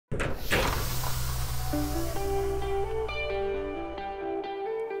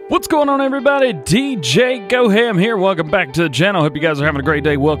What's going on, everybody? DJ GoHam here. Welcome back to the channel. Hope you guys are having a great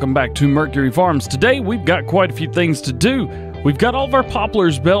day. Welcome back to Mercury Farms. Today, we've got quite a few things to do. We've got all of our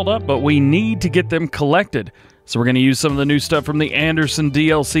poplars baled up, but we need to get them collected. So we're going to use some of the new stuff from the Anderson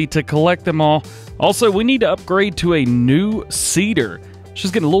DLC to collect them all. Also, we need to upgrade to a new seeder. It's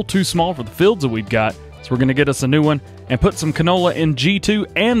just getting a little too small for the fields that we've got. So we're going to get us a new one and put some canola in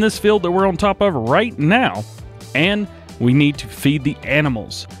G2 and this field that we're on top of right now. And we need to feed the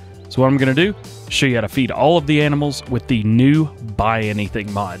animals. So what I'm going to do, show you how to feed all of the animals with the new Buy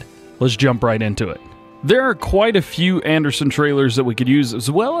Anything mod. Let's jump right into it. There are quite a few Anderson trailers that we could use, as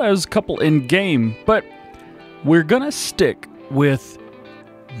well as a couple in-game, but we're going to stick with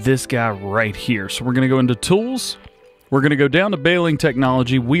this guy right here. So we're going to go into Tools. We're going to go down to Baling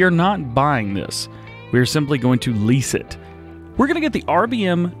Technology. We are not buying this. We are simply going to lease it. We're going to get the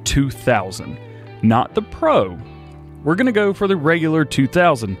RBM 2000, not the Pro. We're going to go for the regular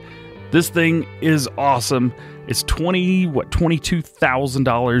 2000. This thing is awesome. It's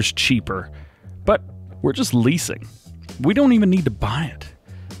 $22,000 cheaper, but we're just leasing. We don't even need to buy it.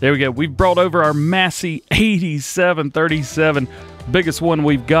 There we go. We've brought over our Massey 8737, biggest one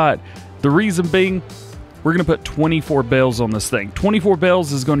we've got. The reason being, we're going to put 24 bales on this thing. 24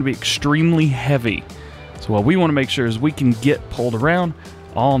 bales is going to be extremely heavy. So what we want to make sure is we can get pulled around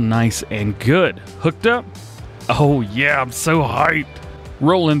all nice and good. Hooked up? Oh yeah, I'm so hyped.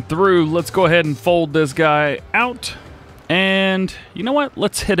 Rolling through, let's go ahead and fold this guy out. And you know what?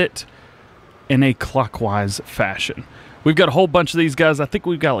 Let's hit it in a clockwise fashion. We've got a whole bunch of these guys. I think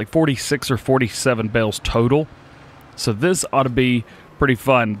we've got like 46 or 47 bales total. So this ought to be pretty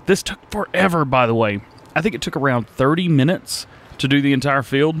fun. This took forever, by the way. I think it took around 30 minutes to do the entire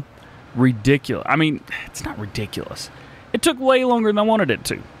field. Ridiculous. I mean, it's not ridiculous. It took way longer than I wanted it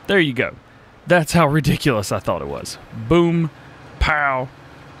to. There you go. That's how ridiculous I thought it was. Boom. Pow.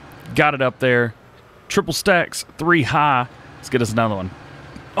 Got it up there. Triple stacks, 3 high. Let's get us another one.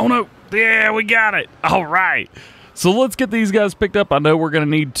 Oh no. Yeah, we got it. All right. So let's get these guys picked up. I know we're going to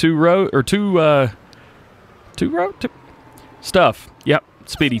need two stuff. Yep.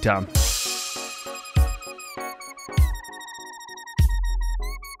 Speedy time.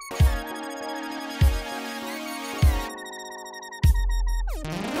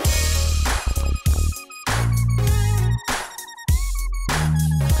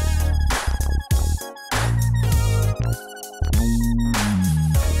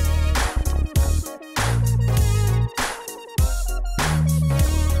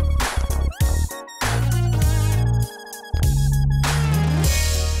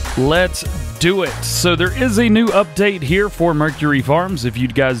 Let's do it. So there is a new update here for Mercury Farms, if you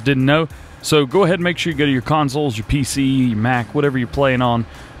guys didn't know. So go ahead and make sure you go to your consoles, your PC, your Mac, whatever you're playing on.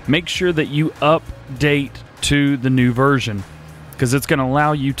 Make sure that you update to the new version, because it's going to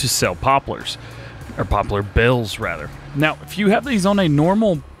allow you to sell poplars, or poplar bales rather. Now, if you have these on a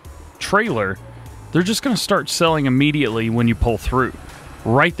normal trailer, they're just going to start selling immediately when you pull through.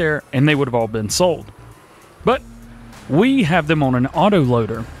 Right there, and they would have all been sold. But we have them on an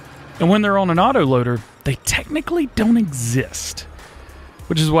autoloader. And when they're on an autoloader, they technically don't exist.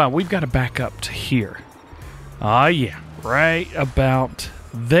 Which is why we've got to back up to here. Ah, yeah. Right about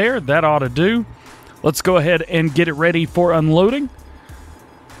there. That ought to do. Let's go ahead and get it ready for unloading.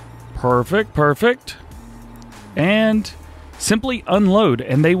 Perfect, perfect. And simply unload,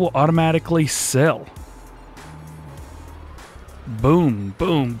 and they will automatically sell. Boom,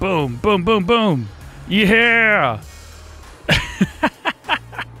 boom, boom, boom, boom, boom. Yeah!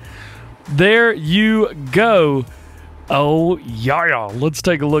 There you go. Oh, yeah. Let's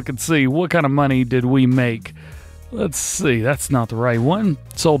take a look and see what kind of money did we make. Let's see. That's not the right one.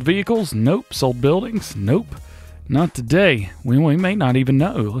 Sold vehicles? Nope. Sold buildings? Nope. Not today. We may not even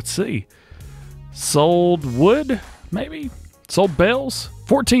know. Let's see. Sold wood? Maybe. Sold bales?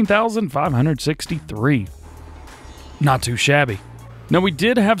 14,563. Not too shabby. Now, we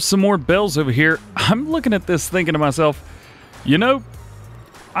did have some more bales over here. I'm looking at this thinking to myself, you know,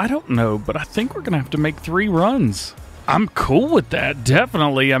 I don't know, but I think we're going to have to make 3 runs. I'm cool with that,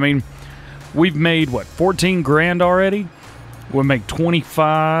 definitely. I mean, we've made, what, 14 grand already? We'll make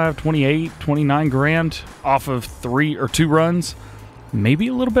 25, 28, 29 grand off of 3 or 2 runs. Maybe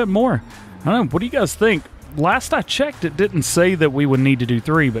a little bit more. I don't know. What do you guys think? Last I checked, it didn't say that we would need to do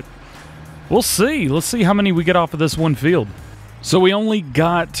 3, but we'll see. Let's see how many we get off of this one field. So we only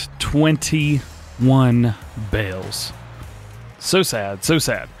got 21 bales. So sad, so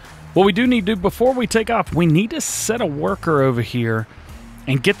sad. What we do need to do before we take off, we need to set a worker over here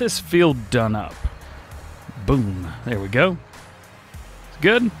and get this field done up. Boom. There we go.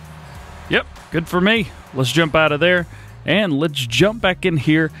 Good? Yep, good for me. Let's jump out of there And let's jump back in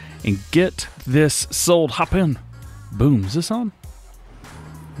here and get this sold. Hop in. Boom. Is this on?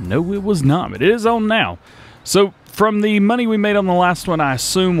 No, it was not, but it is on now. So from the money we made on the last one, I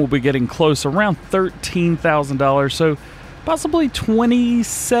assume we'll be getting close around $13,000. So possibly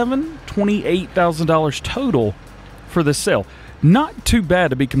 $27,000, $28,000 total for this sale. Not too bad,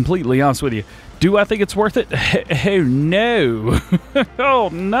 to be completely honest with you. Do I think it's worth it? Oh, no. Oh,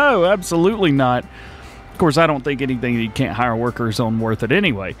 no, absolutely not. Of course, I don't think anything that you can't hire workers on worth it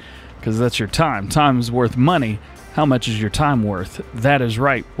anyway, because that's your time. Time is worth money. How much is your time worth? That is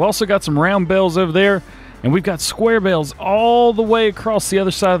right. We also got some round bales over there, and we've got square bales all the way across the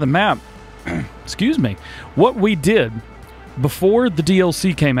other side of the map. Excuse me. What we did before the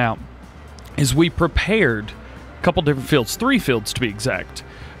DLC came out is we prepared a couple different fields, 3 fields to be exact.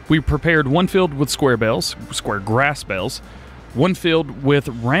 We prepared one field with square bales, square grass bales, one field with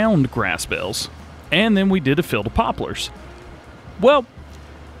round grass bales, and then we did a field of poplars. Well,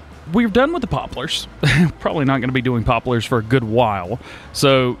 we're done with the poplars. Probably not going to be doing poplars for a good while,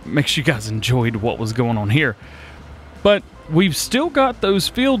 so make sure you guys enjoyed what was going on here. But we've still got those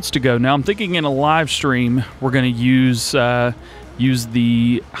fields to go. Now I'm thinking in a live stream we're going to use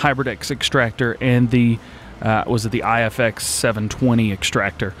the Hybrid X extractor and the was it the FS19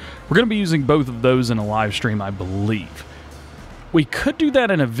 extractor. We're going to be using both of those in a live stream, I believe. We could do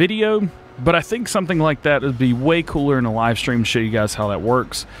that in a video, but I think something like that would be way cooler in a live stream to show you guys how that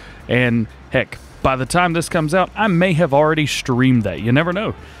works. And heck, by the time this comes out, I may have already streamed that. You never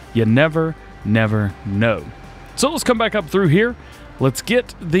know. You never know. So let's come back up through here. Let's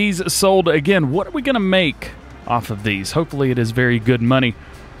get these sold. Again, what are we going to make off of these? Hopefully it is very good money.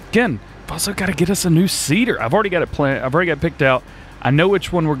 Again, I've also got to get us a new seeder. I've already got it planned. I've already got it picked out. I know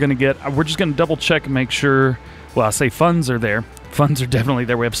which one we're going to get. We're just going to double check and make sure. Well, I say funds are there. Funds are definitely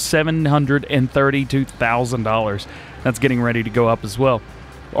there. We have $732,000. That's getting ready to go up as well.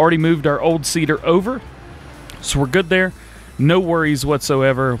 Already moved our old seeder over, so we're good there. No worries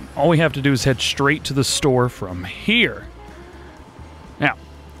whatsoever. All we have to do is head straight to the store from here. Now,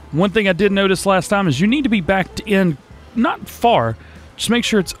 one thing I did notice last time is you need to be backed in not far. Just make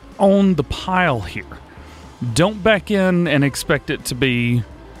sure it's on the pile here. Don't back in and expect it to be,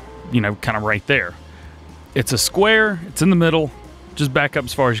 you know, kind of right there. It's a square. It's in the middle. Just back up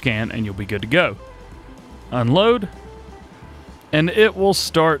as far as you can, and you'll be good to go. Unload, and it will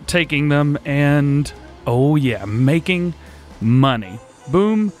start taking them, and oh yeah, making money.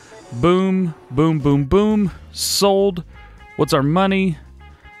 Boom, boom, boom, boom, boom. Sold. What's our money?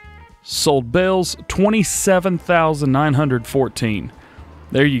 Sold bales, 27,914.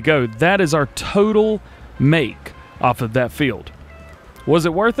 There you go. That is our total make off of that field. Was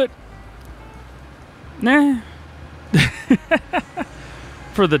it worth it? Nah.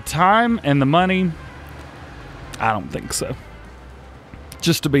 For the time and the money, I don't think so.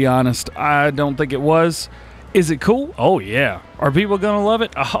 Just to be honest, I don't think it was. Is it cool? Oh yeah. Are people gonna love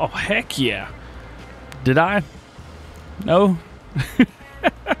it? Oh heck yeah. Did I? No.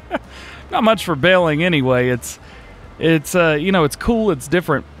 Not much for baling anyway. It's you know, it's cool, it's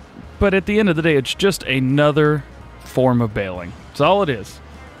different, but at the end of the day, it's just another form of baling. That's all it is.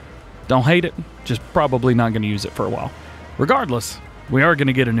 Don't hate it, just probably not going to use it for a while. Regardless, we are going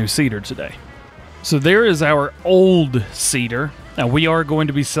to get a new seeder today. So there is our old seeder. Now we are going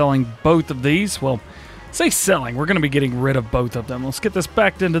to be selling both of these. Well, say selling, we're going to be getting rid of both of them. Let's get this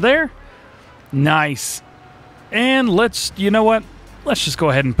backed into there. Nice. And let's, you know what? Let's just go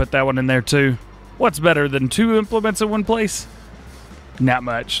ahead and put that one in there too. What's better than 2 implements in one place? Not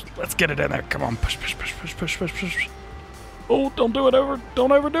much. Let's get it in there. Come on. Push, push, push, push, push, push, push. Oh, don't do it over.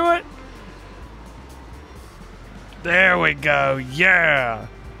 Don't overdo it. There we go. Yeah.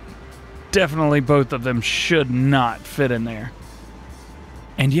 Definitely both of them should not fit in there.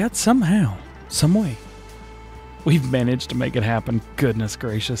 And yet somehow, some way, we've managed to make it happen. Goodness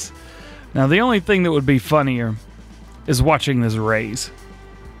gracious. Now the only thing that would be funnier is watching this raise.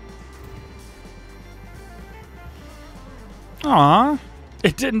 Aw,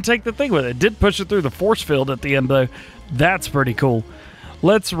 it didn't take the thing with it. It did push it through the force field at the end, though. That's pretty cool.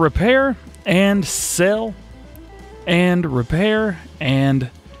 Let's repair and sell. And repair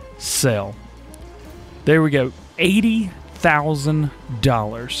and sell. There we go.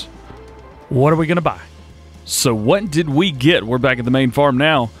 $80,000. What are we going to buy? So what did we get? We're back at the main farm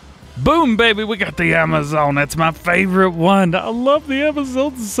now. Boom, baby. We got the Amazon. That's my favorite one. I love the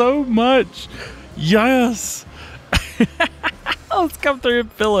Amazon so much. Yes. Let's come through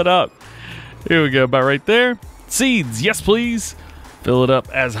and fill it up. Here we go, about right there. Seeds, yes please. Fill it up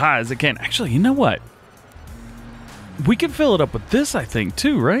as high as it can. Actually, you know what? We can fill it up with this, I think,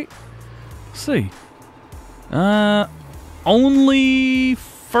 too, right? Let's see. only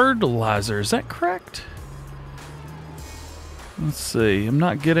fertilizer. Is that correct? Let's see. I'm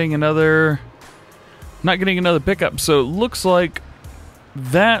not getting another pickup. So it looks like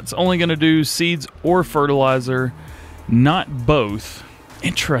that's only going to do seeds or fertilizer, not both.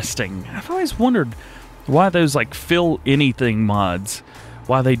 Interesting. I've always wondered why those like fill anything mods,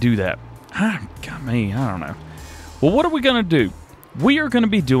 why they do that. Got me, I don't know. Well, what are we going to do? We are going to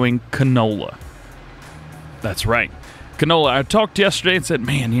be doing canola. That's right. Canola. I talked yesterday and said,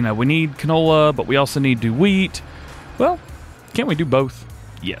 man, you know, we need canola, but we also need to do wheat. Well, can't we do both?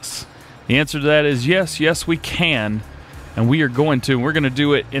 Yes. The answer to that is yes. Yes, we can. And we are going to. We're going to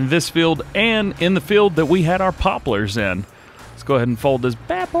do it in this field and in the field that we had our poplars in. Let's go ahead and fold this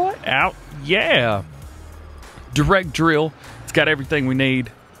bad boy out. Yeah. Direct drill. It's got everything we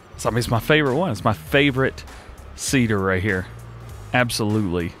need. It's my favorite one. It's my favorite seeder right here.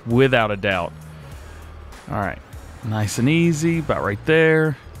 Absolutely. Without a doubt. All right. Nice and easy. About right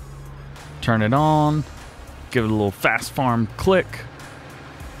there. Turn it on. Give it a little fast farm click.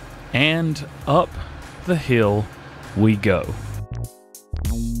 And up the hill we go.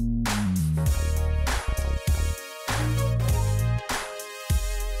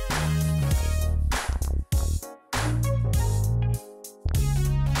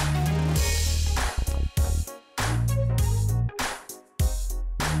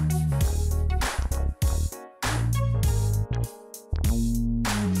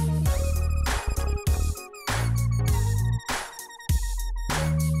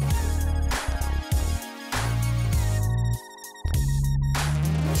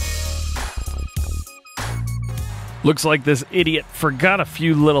 Looks like this idiot forgot a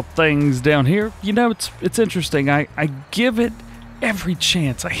few little things down here. You know, it's interesting. I give it every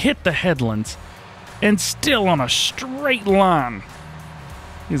chance. I hit the headlands, and still on a straight line.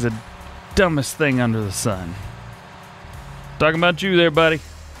 He's the dumbest thing under the sun. Talking about you there, buddy.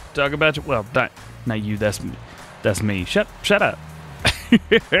 Talking about you. Well, not you. That's me. Shut up.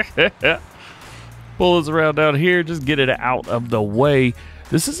 Pull this around down here. Just get it out of the way.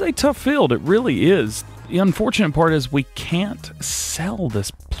 This is a tough field. It really is. The unfortunate part is we can't sell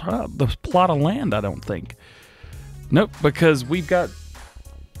this plot of land, I don't think. Nope, because we've got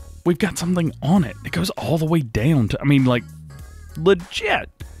something on it. It goes all the way down to, I mean, like, legit.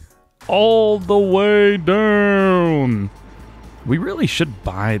 All the way down. We really should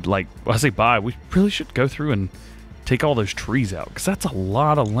buy, like, well, I say buy, we really should go through and take all those trees out, because that's a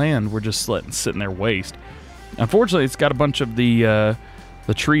lot of land we're just letting sitting there waste. Unfortunately, it's got a bunch of the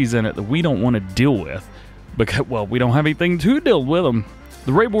trees in it that we don't want to deal with. Because, well, we don't have anything to deal with them.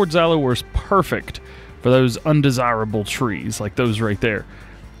 The Rayboard Xylo is perfect for those undesirable trees, like those right there.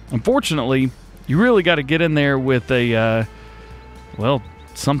 Unfortunately, you really got to get in there with a, well,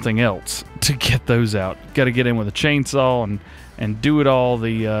 something else to get those out. Got to get in with a chainsaw and do it all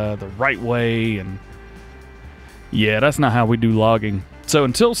the right way. And yeah, that's not how we do logging. So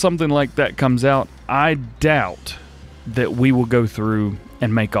until something like that comes out, I doubt that we will go through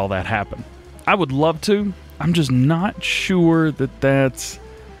and make all that happen. I would love to. I'm just not sure that that's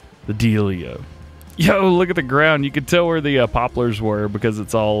the dealio. Yo, look at the ground. You can tell where the poplars were because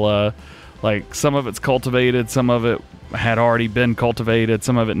it's all, like, some of it's cultivated, some of it had already been cultivated,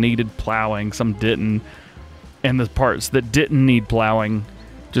 some of it needed plowing, some didn't. And the parts that didn't need plowing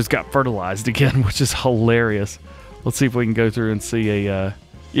just got fertilized again, which is hilarious. Let's see if we can go through and see a...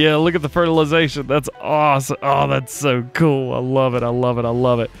 yeah, look at the fertilization. That's awesome. Oh, that's so cool. I love it. I love it. I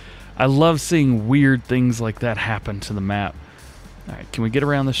love it. I love seeing weird things like that happen to the map. All right, can we get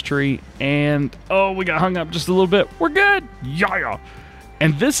around this tree? And, oh, we got hung up just a little bit. We're good. Yeah.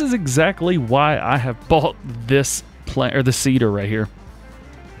 And this is exactly why I have bought this plant, or the cedar right here.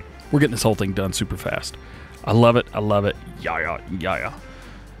 We're getting this whole thing done super fast. I love it. I love it. Yeah.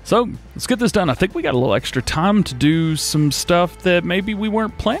 So, let's get this done. I think we got a little extra time to do some stuff that maybe we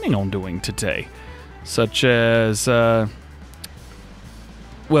weren't planning on doing today. Such as, well,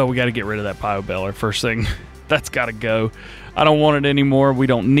 we got to get rid of that pile baler first thing. That's got to go. I don't want it anymore. We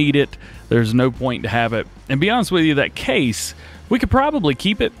don't need it. There's no point to have it. And be honest with you, that case, we could probably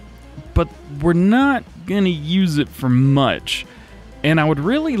keep it, but we're not going to use it for much. And I would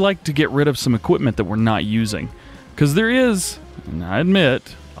really like to get rid of some equipment that we're not using. Because there is, and I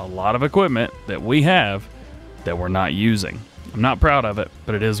admit, a lot of equipment that we have that we're not using. I'm not proud of it,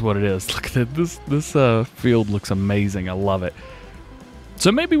 but it is what it is. Look at that. This field looks amazing. I love it.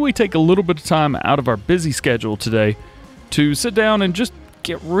 So maybe we take a little bit of time out of our busy schedule today to sit down and just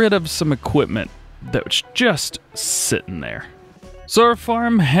get rid of some equipment that's just sitting there. So our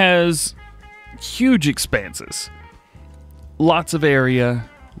farm has huge expanses. Lots of area,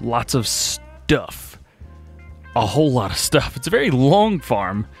 lots of stuff. a whole lot of stuff. It's a very long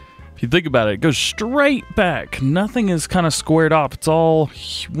farm. If you think about it, it goes straight back. Nothing is kind of squared off. It's all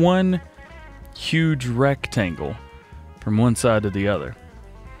one huge rectangle from one side to the other.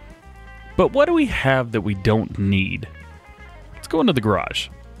 But what do we have that we don't need? Let's go into the garage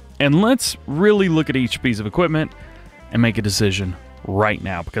and let's really look at each piece of equipment and make a decision right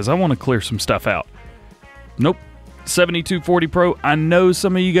now, because I want to clear some stuff out. Nope. 7240 Pro. I know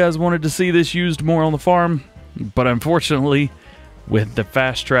some of you guys wanted to see this used more on the farm, but unfortunately, with the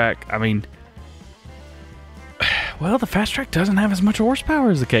fast track, I mean, well, the fast track doesn't have as much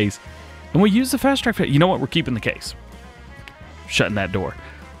horsepower as the case. And we use the fast track. You know what? We're keeping the case. Shutting that door.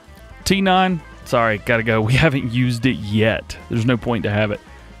 T9, sorry, gotta go. We haven't used it yet. There's no point to have it.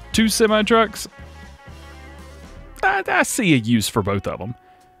 2 semi-trucks. I see a use for both of them.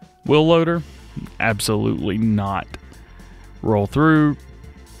 Wheel loader? Absolutely not. Roll through.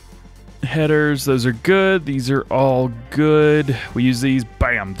 Headers, those are good. These are all good. We use these.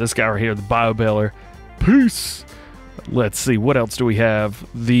 Bam! This guy right here, the bio baler. Peace! Let's see, what else do we have?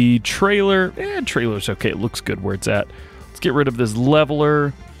 The trailer. Trailer's okay. It looks good where it's at. Let's get rid of this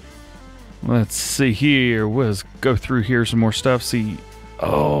leveler. Let's see here. Let's go through here some more stuff. See.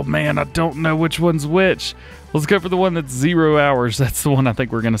 Oh, man, I don't know which one's which. Let's go for the one that's 0 hours. That's the one I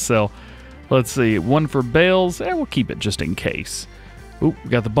think we're going to sell. Let's see. One for bales. We'll keep it just in case. Oop, we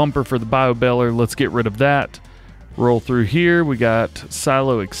got the bumper for the bio baler. Let's get rid of that. Roll through here. We got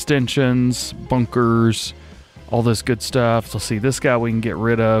silo extensions, bunkers, all this good stuff. Let's see, this guy we can get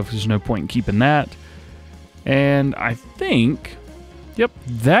rid of. There's no point in keeping that. And I think, yep,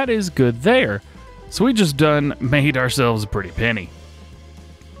 that is good there. So we just made ourselves a pretty penny.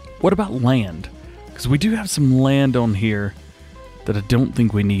 What about land? Because we do have some land on here that I don't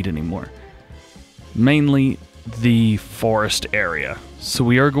think we need anymore. Mainly the forest area. So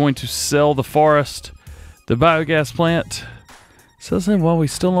we are going to sell the forest, the biogas plant. Says that while we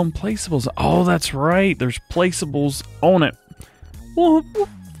still own placeables. Oh, that's right. There's placeables on it. Well,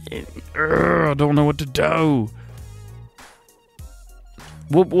 I don't know what to do.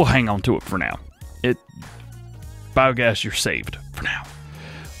 We'll hang on to it for now. Biogas, you're saved for now.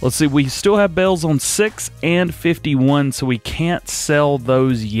 Let's see. We still have bales on 6 and 51, so we can't sell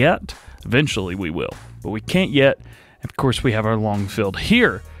those yet. Eventually we will, but we can't yet. Of course, we have our long field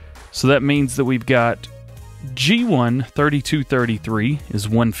here. So that means that we've got G1 32 33 is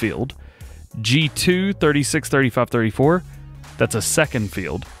one field. G2 36 35 34, that's a second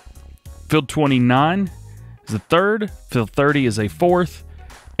field. Field 29 is a third. Field 30 is a fourth.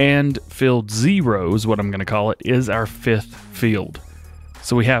 And field 0 is what I'm going to call it, is our 5th field.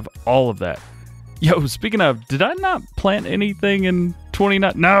 So we have all of that. Yo, speaking of, did I not plant anything in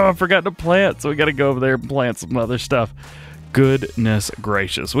 29? No, I forgot to plant, so we got to go over there and plant some other stuff. Goodness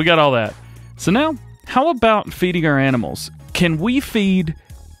gracious, we got all that. So now, how about feeding our animals? Can we feed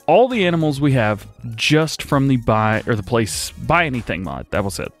all the animals we have just from the buy anything mod? That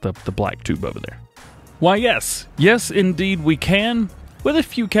was it, the black tube over there. Why, yes. Yes, indeed we can, with a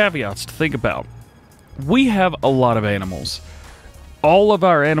few caveats to think about. We have a lot of animals. All of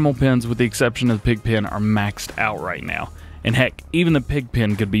our animal pens, with the exception of the pig pen, are maxed out right now. And heck, even the pig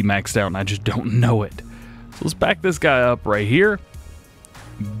pen could be maxed out and I just don't know it. So let's back this guy up right here.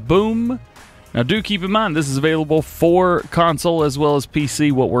 Boom. Now do keep in mind, this is available for console as well as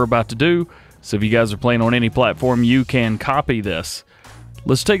PC, what we're about to do. So if you guys are playing on any platform, you can copy this.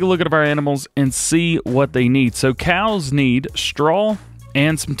 Let's take a look at our animals and see what they need. So cows need straw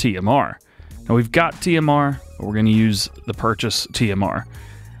and some TMR. Now we've got TMR, but we're going to use the purchase TMR.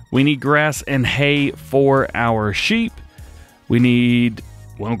 We need grass and hay for our sheep. We need,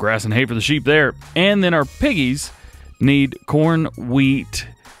 well, grass and hay for the sheep there. And then our piggies need corn, wheat,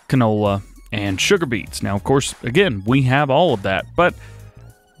 canola, and sugar beets. Now, of course, again, we have all of that, but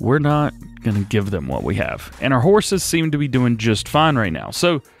we're not going to give them what we have. And our horses seem to be doing just fine right now.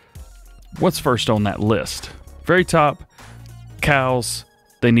 So what's first on that list? Very top, cows,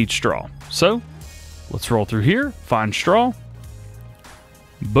 they need straw. So let's roll through here, find straw.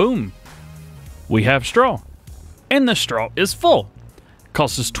 Boom. We have straw. And the straw is full.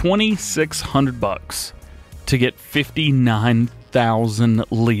 Costs us $2,600 to get 59,000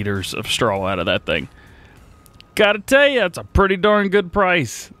 liters of straw out of that thing. Gotta tell you, that's a pretty darn good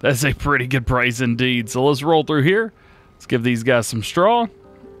price. That's a pretty good price indeed. So let's roll through here. Let's give these guys some straw.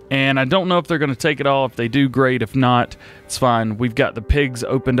 And I don't know if they're going to take it all. If they do, great. If not, it's fine. We've got the pigs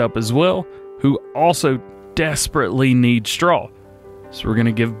opened up as well, who also desperately need straw. So we're going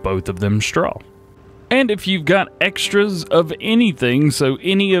to give both of them straw. And if you've got extras of anything, so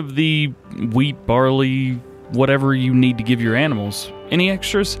any of the wheat, barley, whatever you need to give your animals, any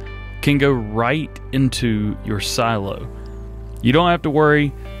extras, can go right into your silo. You don't have to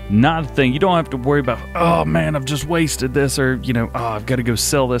worry, not a thing. You don't have to worry about, oh man, I've just wasted this, or, you know, oh, I've got to go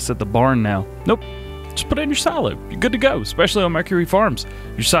sell this at the barn now. Nope. Just put it in your silo. You're good to go, especially on Mercury farms.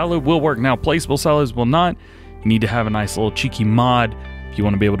 Your silo will work. Now, placeable silos will not. You need to have a nice little cheeky mod if you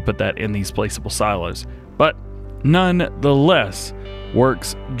want to be able to put that in these placeable silos. But nonetheless,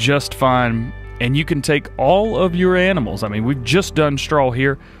 works just fine. And you can take all of your animals. I mean, we've just done straw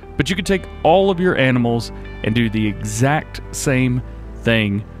here, but you can take all of your animals and do the exact same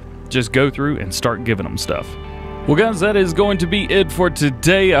thing. Just go through and start giving them stuff. Well, guys, that is going to be it for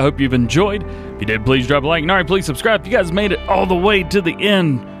today. I hope you've enjoyed. If you did, please drop a like. And all right, please subscribe. If you guys made it all the way to the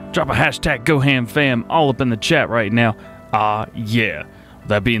end, drop a hashtag GoHamFam all up in the chat right now. Yeah. With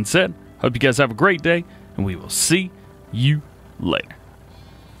that being said, hope you guys have a great day, and we will see you later.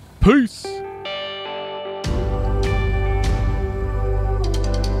 Peace.